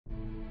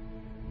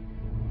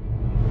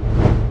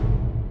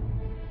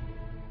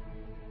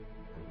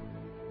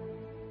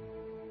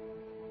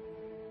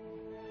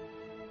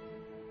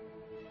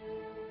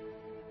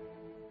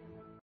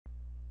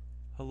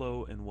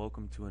and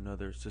welcome to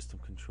another System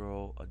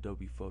Control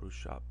Adobe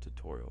Photoshop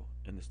tutorial.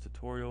 In this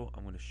tutorial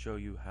I'm going to show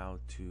you how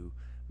to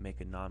make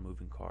a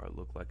non-moving car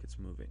look like it's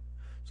moving.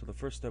 So the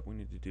first step we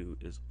need to do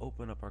is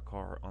open up our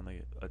car on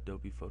the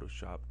Adobe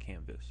Photoshop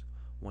canvas.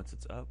 Once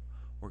it's up,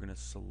 we're going to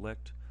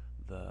select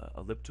the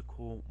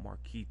elliptical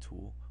marquee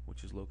tool,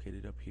 which is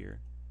located up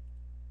here.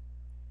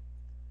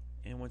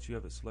 And once you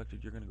have it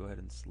selected, you're going to go ahead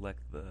and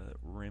select the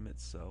rim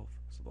itself,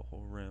 so the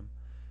whole rim.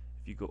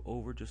 If you go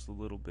over just a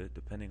little bit,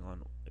 depending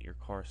on your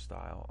car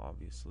style,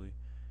 obviously,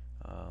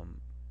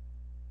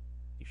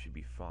 you should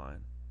be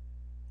fine.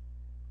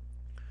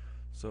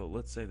 So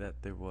let's say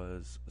that there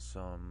was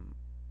some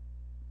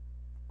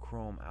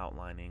chrome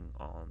outlining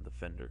on the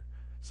fender,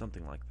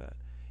 something like that.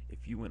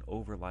 If you went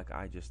over like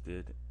I just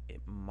did, it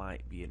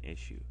might be an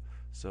issue.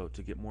 So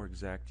to get more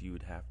exact, you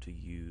would have to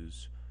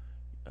use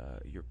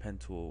your pen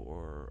tool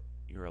or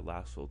your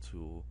lasso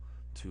tool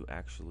to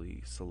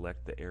actually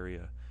select the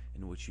area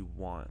in which you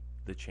want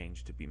the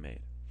change to be made.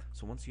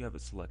 So once you have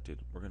it selected,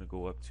 we're going to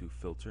go up to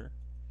filter,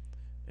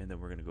 and then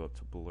we're going to go up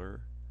to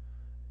blur,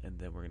 and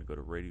then we're going to go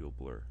to radial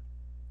blur.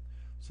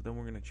 So then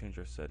we're going to change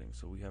our settings.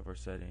 So we have our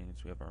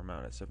settings, we have our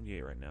amount at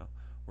 78 right now.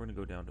 We're going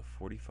to go down to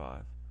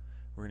 45.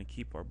 We're going to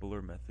keep our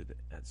blur method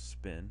at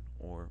spin,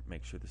 or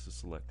make sure this is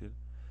selected,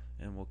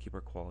 and we'll keep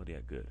our quality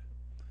at good.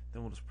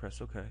 Then we'll just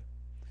press OK,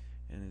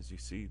 and as you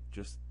see,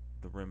 just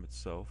the rim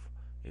itself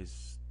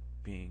is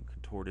being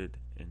contorted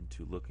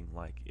into looking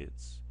like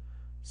it's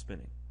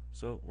spinning.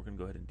 So we're going to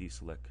go ahead and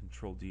deselect.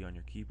 Control D on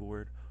your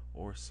keyboard,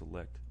 or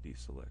select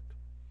deselect.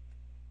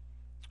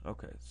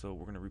 Okay, so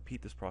we're going to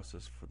repeat this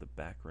process for the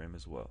back rim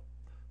as well.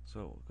 So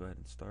we'll go ahead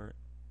and start,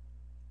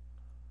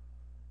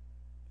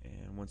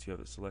 and once you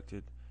have it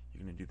selected,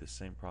 you're going to do the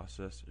same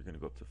process. You're going to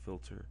go up to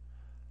filter,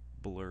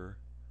 blur,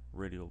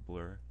 radial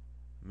blur,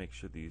 make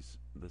sure the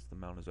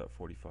mount is at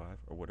 45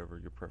 or whatever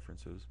your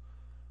preference is,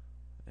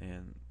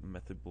 and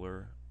method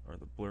blur, or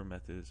the blur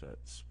method, is at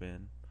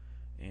spin,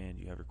 and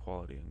you have your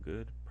quality in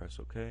good. Press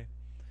OK,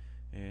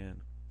 and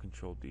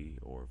Control D,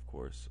 or of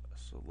course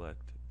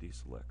select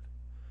deselect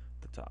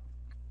the top.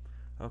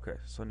 Okay,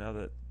 so now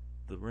that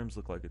the rims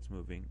look like it's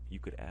moving, you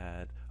could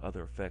add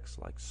other effects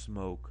like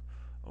smoke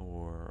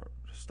or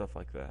stuff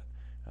like that.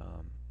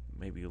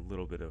 Maybe a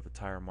little bit of a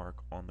tire mark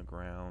on the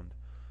ground.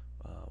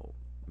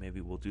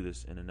 Maybe we'll do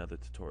this in another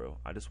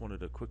tutorial. I just wanted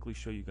to quickly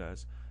show you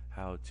guys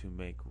how to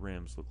make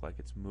rims look like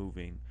it's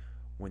moving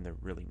when they're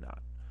really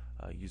not,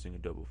 using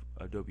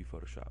Adobe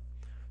Photoshop.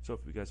 So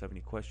if you guys have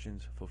any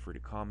questions, feel free to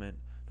comment.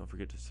 Don't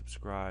forget to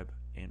subscribe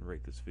and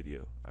rate this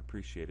video. I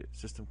appreciate it.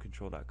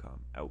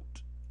 SystemControl.com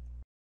out.